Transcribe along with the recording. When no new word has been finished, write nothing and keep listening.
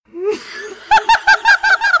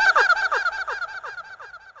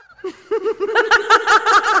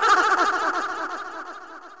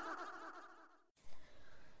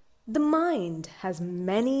has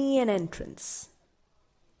many an entrance.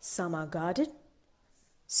 Some are guarded,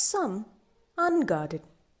 some unguarded.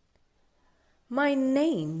 My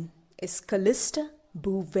name is Calista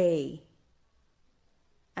Bouvay,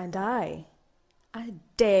 and I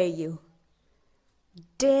dare you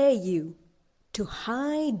to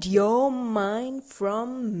hide your mind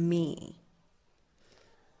from me.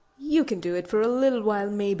 You can do it for a little while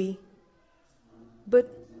maybe, but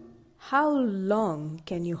how long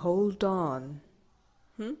can you hold on?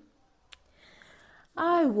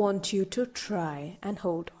 I want you to try and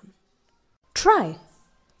hold on. Try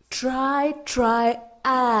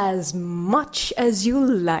as much as you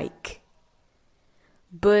like.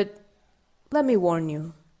 But let me warn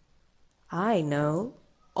you, I know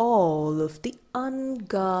all of the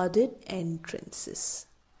unguarded entrances.